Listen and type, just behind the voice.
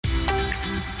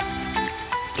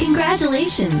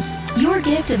Congratulations! Your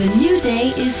gift of a new day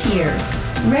is here.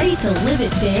 Ready to live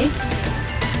it big?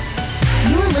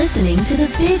 You're listening to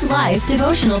the Big Life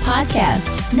Devotional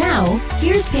Podcast. Now,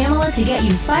 here's Pamela to get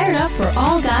you fired up for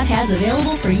all God has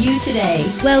available for you today.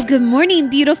 Well, good morning,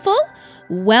 beautiful.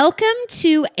 Welcome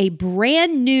to a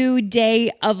brand new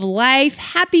day of life.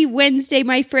 Happy Wednesday,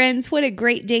 my friends. What a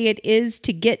great day it is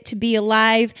to get to be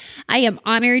alive. I am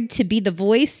honored to be the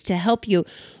voice to help you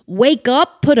wake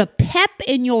up, put a pep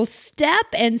in your step,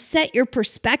 and set your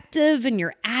perspective and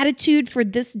your attitude for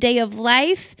this day of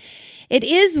life. It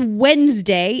is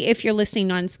Wednesday if you're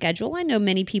listening on schedule. I know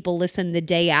many people listen the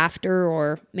day after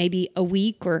or maybe a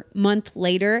week or month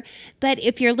later. But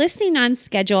if you're listening on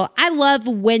schedule, I love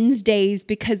Wednesdays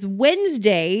because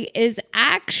Wednesday is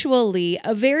actually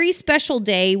a very special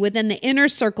day within the inner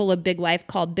circle of Big Life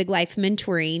called Big Life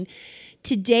Mentoring.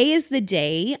 Today is the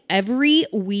day. Every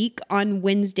week on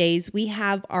Wednesdays, we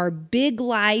have our Big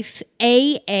Life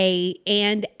AA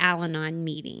and Al-Anon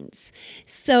meetings.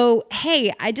 So,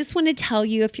 hey, I just want to tell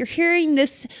you, if you're hearing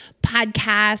this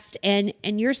podcast and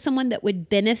you're someone that would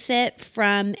benefit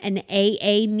from an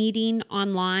AA meeting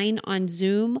online on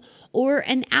Zoom or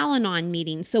an Al-Anon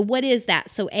meeting. So what is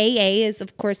that? So AA is,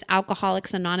 of course,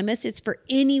 Alcoholics Anonymous. It's for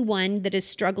anyone that is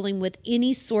struggling with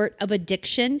any sort of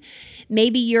addiction.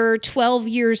 Maybe you're 12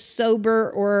 years sober,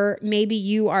 or maybe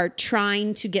you are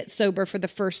trying to get sober for the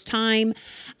first time.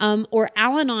 Or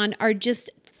Al-Anon are just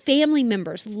family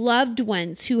members, loved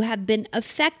ones who have been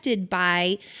affected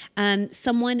by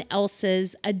someone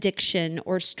else's addiction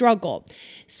or struggle.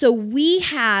 So we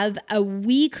have a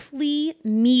weekly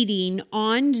meeting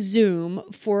on Zoom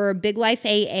for Big Life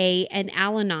AA and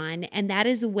Al-Anon, and that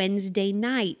is Wednesday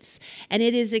nights. And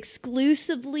it is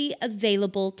exclusively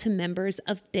available to members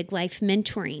of Big Life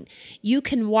Mentoring. You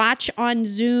can watch on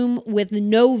Zoom with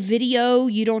no video.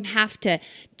 You don't have to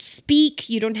speak.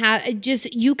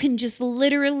 You can just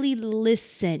literally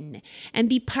listen and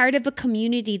be part of a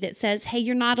community that says, hey,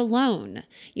 you're not alone.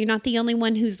 You're not the only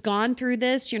one who's gone through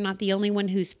this. You're not the only one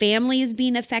whose family is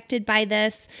being affected by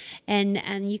this.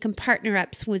 And you can partner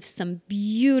up with some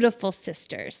beautiful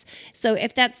sisters. So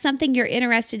if that's something you're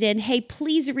interested in, hey,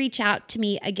 please reach out to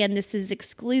me. Again, this is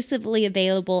exclusively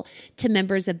available to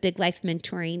members of Big Life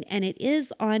Mentoring, and it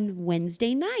is on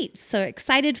Wednesday nights. So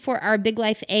excited for our Big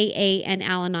Life AA and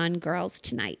Al-Anon girls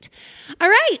tonight. All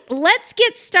right, let's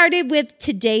get started with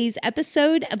today's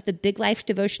episode of the Big Life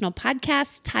Devotional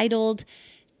Podcast titled,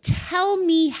 Tell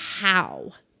Me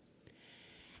How.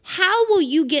 How will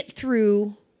you get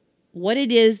through what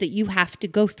it is that you have to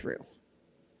go through?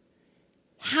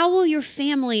 How will your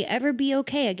family ever be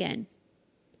okay again?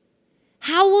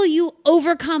 How will you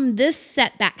overcome this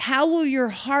setback? How will your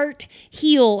heart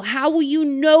heal? How will you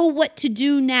know what to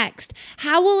do next?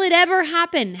 How will it ever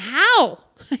happen? How?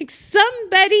 Like,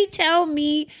 somebody tell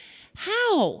me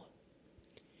how.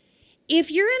 If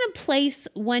you're in a place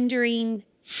wondering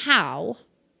how,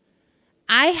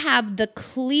 I have the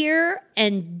clear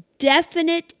and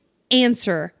definite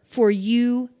answer for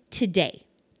you today.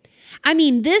 I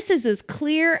mean, this is as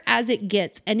clear as it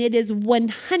gets, and it is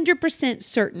 100%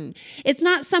 certain. It's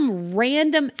not some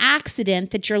random accident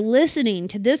that you're listening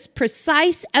to this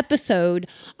precise episode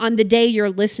on the day you're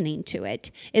listening to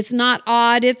it. It's not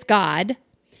odd, it's God.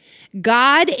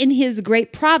 God, in His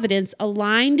great providence,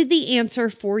 aligned the answer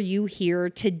for you here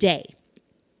today.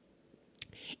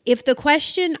 If the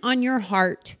question on your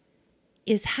heart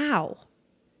is how,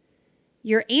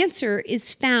 your answer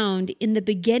is found in the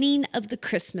beginning of the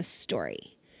Christmas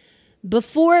story.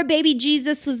 Before baby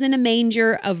Jesus was in a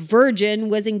manger, a virgin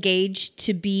was engaged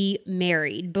to be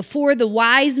married. Before the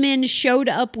wise men showed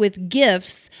up with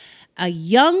gifts, a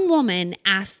young woman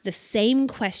asked the same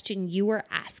question you are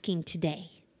asking today.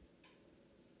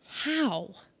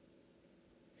 How?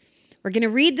 We're going to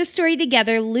read the story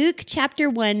together, Luke chapter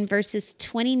 1, verses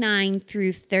 29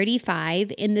 through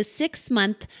 35. In the 6th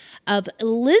month of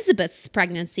Elizabeth's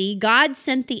pregnancy, God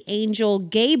sent the angel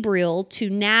Gabriel to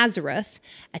Nazareth,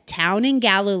 a town in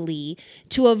Galilee,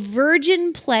 to a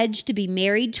virgin pledged to be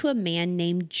married to a man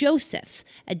named Joseph,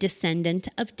 a descendant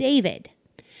of David.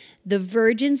 The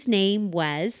virgin's name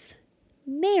was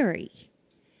Mary.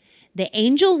 The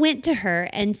angel went to her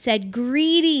and said,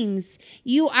 "Greetings,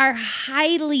 you are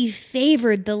highly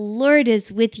favored. The Lord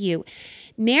is with you."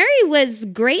 Mary was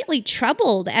greatly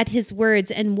troubled at his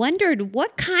words and wondered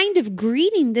what kind of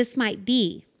greeting this might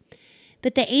be.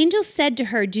 But the angel said to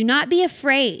her, "Do not be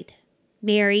afraid,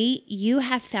 Mary, you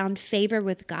have found favor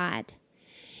with God.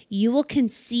 You will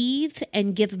conceive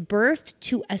and give birth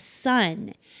to a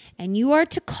son, and you are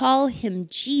to call him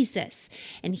Jesus,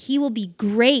 and he will be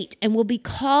great and will be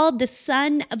called the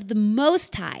Son of the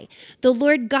Most High. The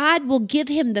Lord God will give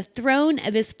him the throne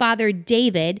of his father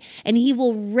David, and he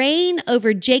will reign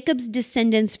over Jacob's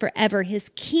descendants forever. His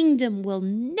kingdom will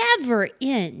never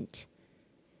end.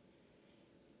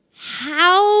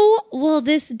 How will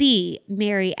this be?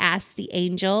 Mary asked the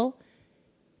angel,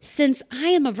 since I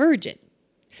am a virgin.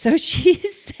 So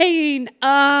she's saying,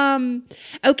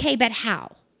 okay, but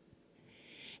how?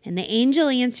 And the angel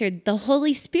answered, the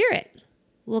Holy Spirit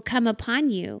will come upon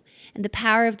you, and the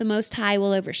power of the Most High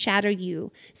will overshadow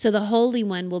you. So the Holy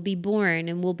One will be born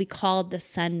and will be called the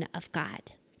Son of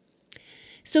God.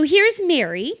 So here's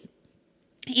Mary,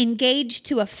 engaged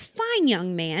to a fine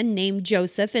young man named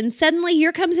Joseph, and suddenly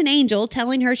here comes an angel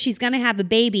telling her she's going to have a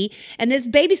baby, and this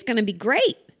baby's going to be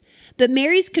great. But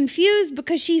Mary's confused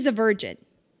because she's a virgin.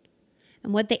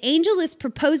 And what the angel is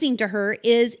proposing to her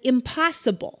is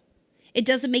impossible. It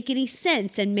doesn't make any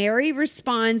sense. And Mary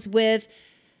responds with,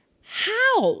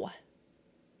 how?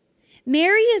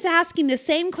 Mary is asking the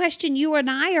same question you and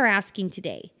I are asking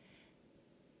today.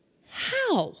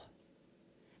 How?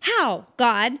 How,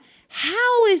 God?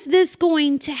 How is this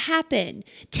going to happen?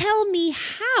 Tell me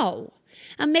how.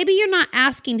 Maybe you're not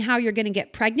asking how you're going to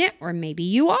get pregnant, or maybe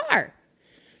you are.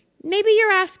 Maybe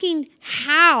you're asking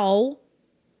how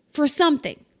for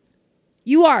something.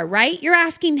 You are, right? You're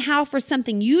asking how for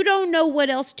something. You don't know what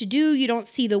else to do. You don't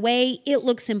see the way. It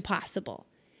looks impossible.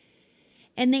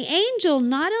 And the angel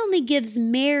not only gives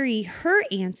Mary her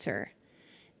answer,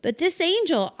 but this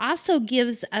angel also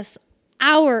gives us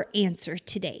our answer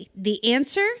today. The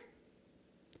answer?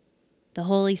 The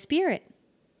Holy Spirit.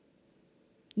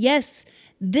 Yes,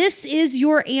 this is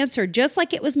your answer, just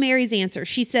like it was Mary's answer.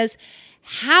 She says,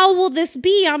 how will this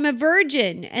be? I'm a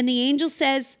virgin. And the angel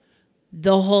says,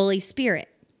 the Holy Spirit.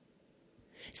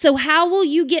 So how will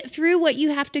you get through what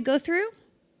you have to go through?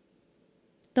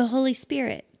 The Holy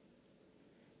Spirit.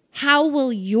 How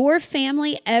will your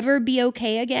family ever be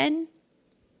okay again?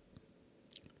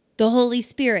 The Holy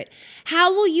Spirit.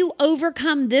 How will you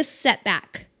overcome this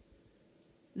setback?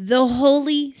 The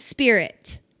Holy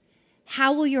Spirit.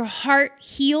 How will your heart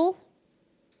heal?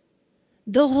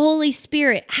 The Holy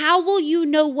Spirit. How will you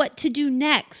know what to do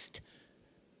next?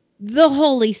 The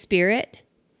Holy Spirit.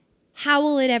 How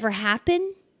will it ever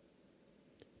happen?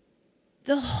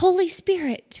 The Holy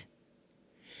Spirit.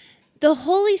 The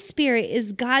Holy Spirit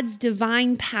is God's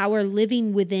divine power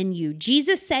living within you.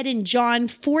 Jesus said in John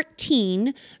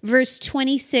 14, verse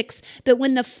 26, but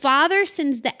when the Father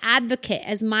sends the advocate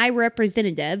as my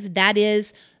representative, that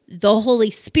is the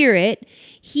Holy Spirit,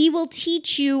 he will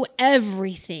teach you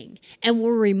everything and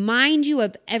will remind you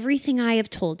of everything I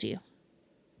have told you.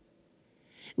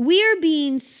 We are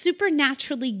being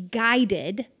supernaturally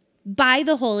guided by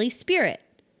the Holy Spirit.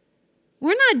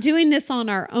 We're not doing this on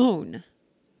our own.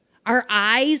 Our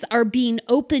eyes are being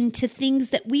opened to things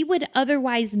that we would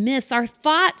otherwise miss. Our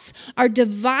thoughts are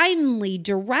divinely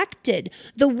directed.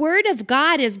 The Word of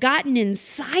God has gotten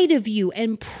inside of you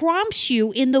and prompts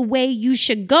you in the way you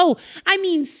should go. I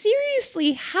mean,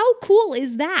 seriously, how cool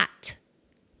is that?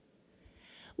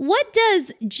 What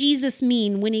does Jesus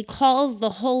mean when he calls the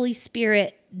Holy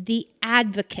Spirit the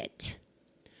advocate?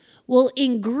 Well,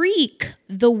 in Greek,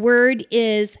 the word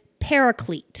is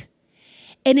paraclete,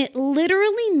 and it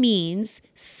literally means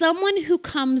someone who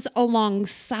comes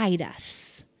alongside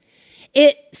us.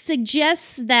 It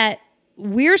suggests that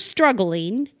we're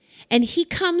struggling, and he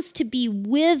comes to be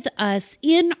with us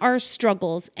in our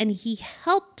struggles, and he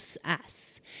helps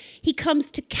us. He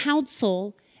comes to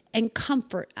counsel and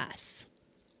comfort us.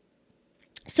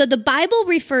 So the Bible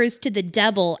refers to the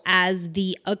devil as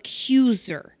the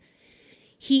accuser.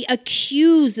 He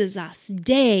accuses us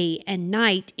day and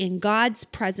night in God's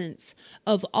presence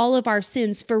of all of our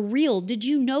sins. For real, did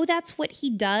you know that's what he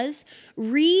does?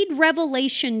 Read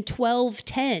Revelation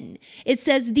 12:10. It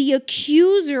says the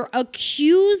accuser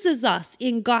accuses us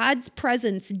in God's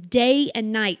presence day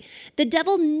and night. The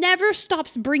devil never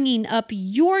stops bringing up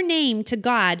your name to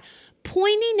God,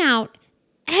 pointing out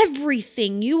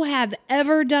everything you have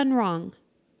ever done wrong.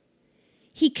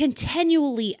 He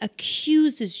continually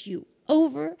accuses you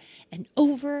over and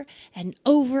over and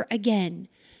over again.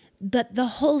 But the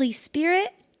Holy Spirit,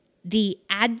 the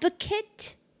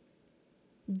advocate,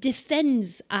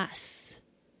 defends us.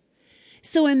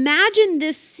 So imagine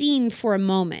this scene for a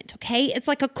moment, okay? It's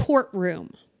like a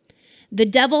courtroom. The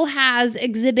devil has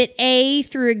Exhibit A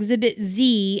through Exhibit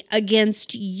Z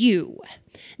against you.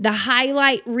 the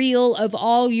highlight reel of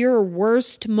all your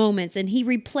worst moments, and he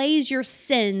replays your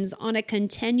sins on a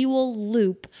continual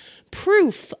loop,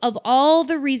 proof of all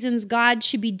the reasons God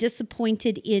should be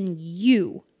disappointed in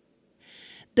you.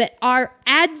 But our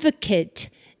advocate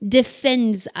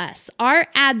defends us. Our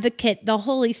advocate, the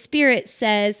Holy Spirit,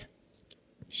 says,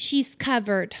 she's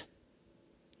covered.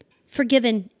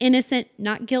 Forgiven, innocent,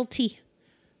 not guilty.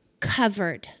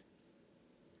 Covered.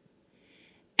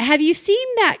 Have you seen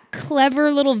that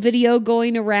clever little video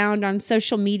going around on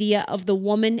social media of the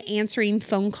woman answering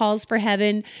phone calls for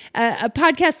heaven? A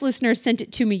podcast listener sent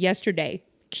it to me yesterday.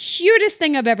 Cutest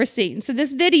thing I've ever seen. So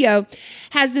this video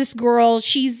has this girl.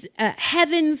 She's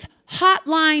heaven's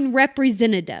hotline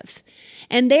representative.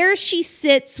 And there she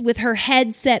sits with her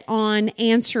headset on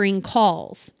answering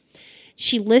calls.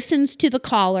 She listens to the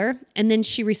caller and then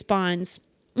she responds,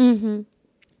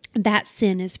 that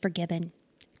sin is forgiven.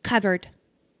 Covered.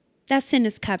 That sin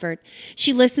is covered.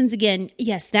 She listens again.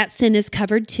 Yes, that sin is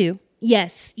covered too.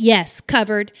 Yes,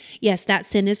 covered. Yes, that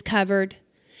sin is covered.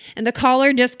 And the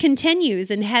caller just continues,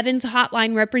 and heaven's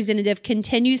hotline representative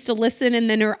continues to listen, and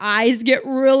then her eyes get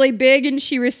really big and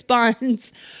she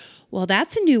responds, well,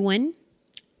 that's a new one,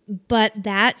 but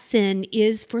that sin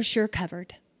is for sure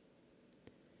covered.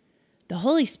 The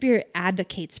Holy Spirit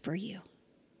advocates for you.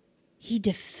 He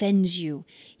defends you.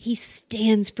 He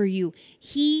stands for you.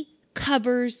 He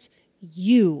covers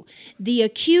you. The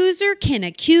accuser can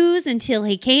accuse until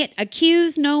he can't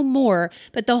accuse no more,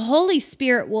 but the Holy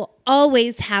Spirit will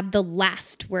always have the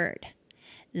last word.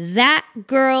 That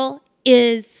girl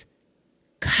is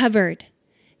covered.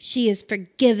 She is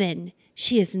forgiven.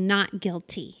 She is not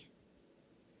guilty.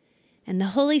 And the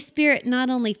Holy Spirit not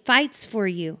only fights for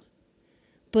you,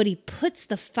 but he puts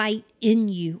the fight in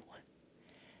you.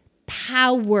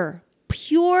 Power,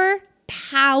 pure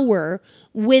power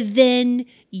within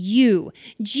you.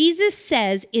 Jesus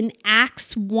says in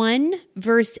Acts 1,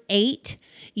 verse 8,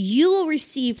 you will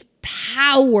receive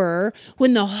power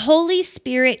when the Holy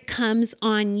Spirit comes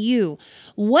on you.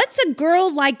 What's a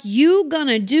girl like you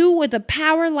gonna do with a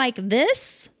power like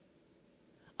this?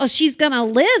 Oh, she's gonna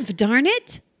live, darn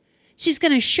it. She's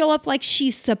going to show up like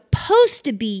she's supposed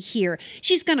to be here.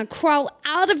 She's going to crawl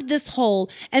out of this hole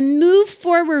and move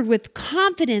forward with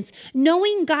confidence,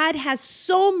 knowing God has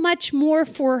so much more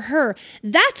for her.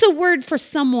 That's a word for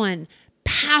someone.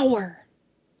 Power.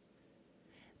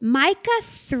 Micah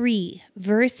 3,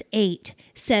 verse 8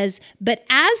 says, but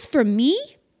as for me,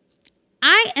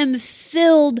 I am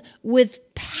filled with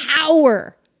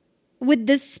power, with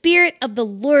the Spirit of the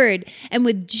Lord, and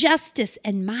with justice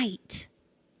and might.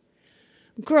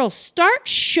 Girl, start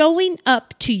showing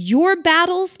up to your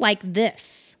battles like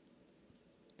this.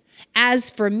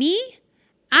 As for me,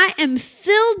 I am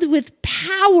filled with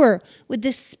power with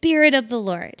the Spirit of the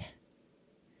Lord.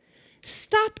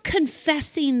 Stop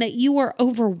confessing that you are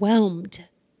overwhelmed.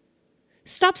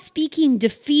 Stop speaking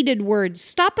defeated words.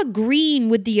 Stop agreeing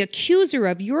with the accuser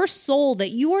of your soul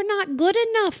that you are not good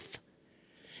enough.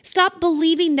 Stop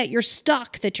believing that you're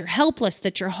stuck, that you're helpless,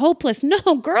 that you're hopeless.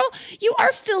 No, girl, you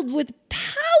are filled with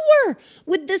power,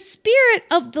 with the Spirit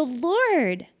of the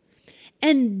Lord.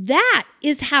 And that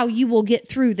is how you will get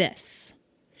through this.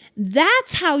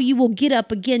 That's how you will get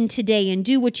up again today and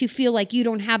do what you feel like you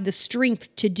don't have the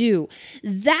strength to do.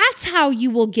 That's how you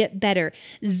will get better.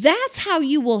 That's how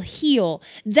you will heal.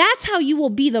 That's how you will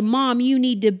be the mom you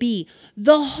need to be.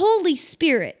 The Holy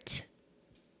Spirit.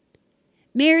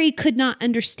 Mary could not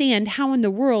understand how in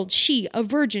the world she, a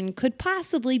virgin, could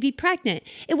possibly be pregnant.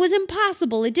 It was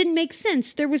impossible. It didn't make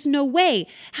sense. There was no way.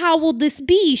 How will this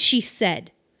be? She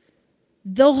said.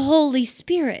 The Holy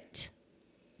Spirit.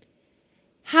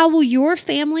 How will your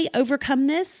family overcome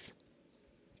this?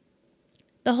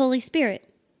 The Holy Spirit.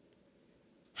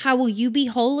 How will you be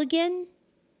whole again?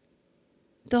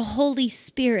 The Holy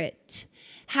Spirit.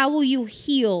 How will you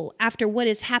heal after what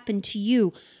has happened to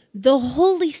you? The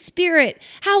Holy Spirit.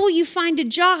 How will you find a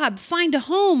job, find a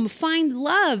home, find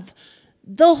love?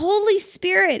 The Holy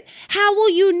Spirit. How will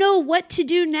you know what to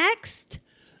do next?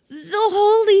 The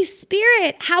Holy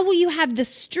Spirit. How will you have the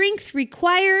strength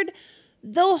required?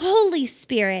 The Holy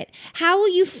Spirit. How will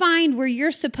you find where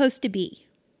you're supposed to be?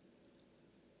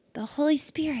 The Holy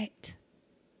Spirit.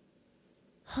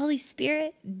 Holy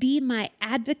Spirit, be my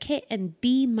advocate and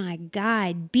be my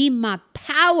guide. Be my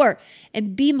power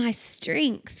and be my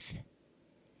strength.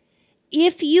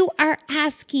 If you are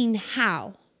asking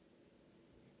how,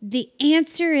 the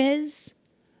answer is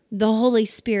the Holy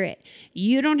Spirit.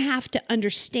 You don't have to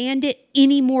understand it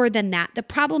any more than that. The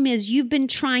problem is you've been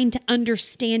trying to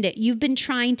understand it. You've been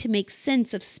trying to make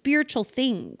sense of spiritual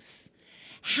things.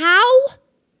 How?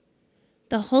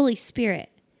 The Holy Spirit.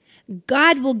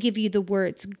 God will give you the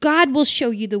words. God will show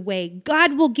you the way.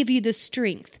 God will give you the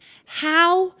strength.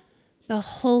 How? The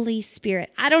Holy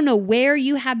Spirit. I don't know where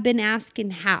you have been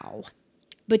asking how,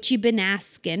 but you've been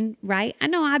asking, right? I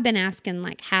know I've been asking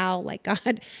like how, like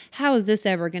God, how is this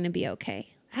ever going to be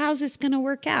okay? How's this going to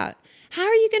work out? How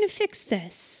are you going to fix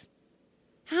this?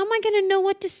 How am I going to know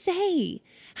what to say?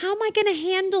 How am I going to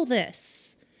handle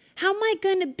this? How am I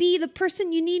going to be the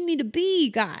person you need me to be,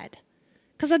 God?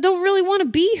 Because I don't really want to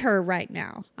be her right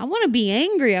now. I want to be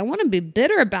angry. I want to be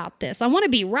bitter about this. I want to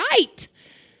be right.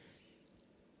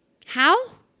 How?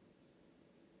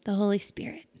 The Holy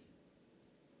Spirit.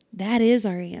 That is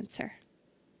our answer.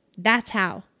 That's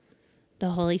how. The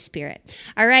Holy Spirit.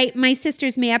 All right, my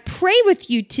sisters, may I pray with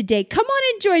you today? Come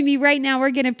on and join me right now.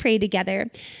 We're going to pray together.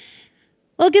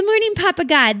 Well, good morning, Papa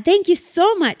God. Thank you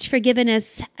so much for giving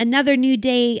us another new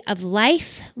day of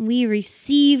life. We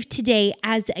receive today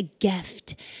as a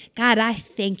gift. God, I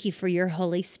thank you for your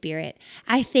Holy Spirit.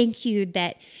 I thank you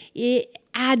that it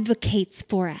advocates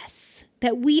for us,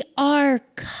 that we are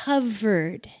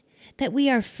covered, that we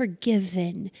are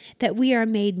forgiven, that we are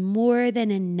made more than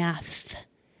enough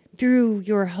through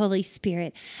your Holy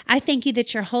Spirit. I thank you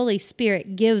that your Holy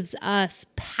Spirit gives us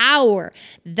power.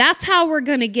 That's how we're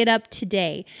going to get up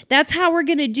today. That's how we're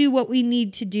going to do what we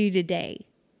need to do today.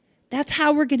 That's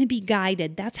how we're going to be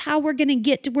guided. That's how we're going to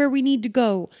get to where we need to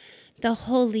go. The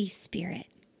Holy Spirit.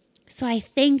 So I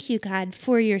thank you, God,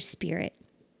 for your Spirit.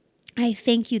 I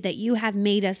thank you that you have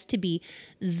made us to be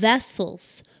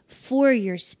vessels for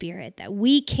your Spirit, that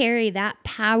we carry that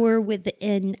power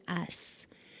within us.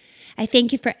 I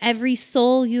thank you for every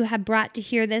soul you have brought to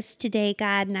hear this today,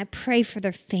 God, and I pray for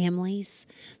their families.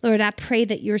 Lord, I pray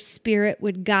that your Spirit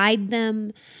would guide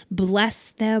them,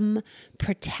 bless them,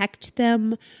 protect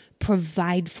them,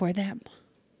 provide for them.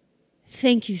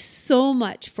 Thank you so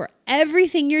much for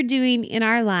everything you're doing in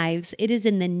our lives. It is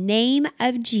in the name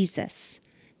of Jesus.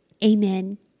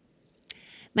 Amen.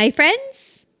 My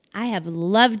friends, I have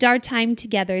loved our time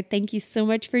together. Thank you so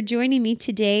much for joining me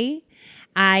today.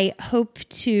 I hope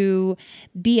to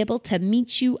be able to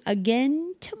meet you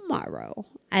again tomorrow.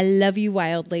 I love you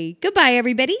wildly. Goodbye,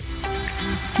 everybody.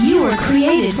 You were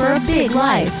created for a big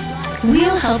life.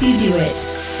 We'll help you do it.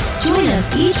 Join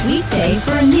us each weekday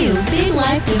for a new Big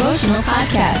Life devotional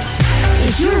podcast.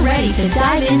 If you're ready to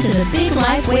dive into the Big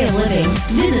Life way of living,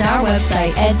 visit our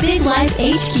website at biglifehq.com.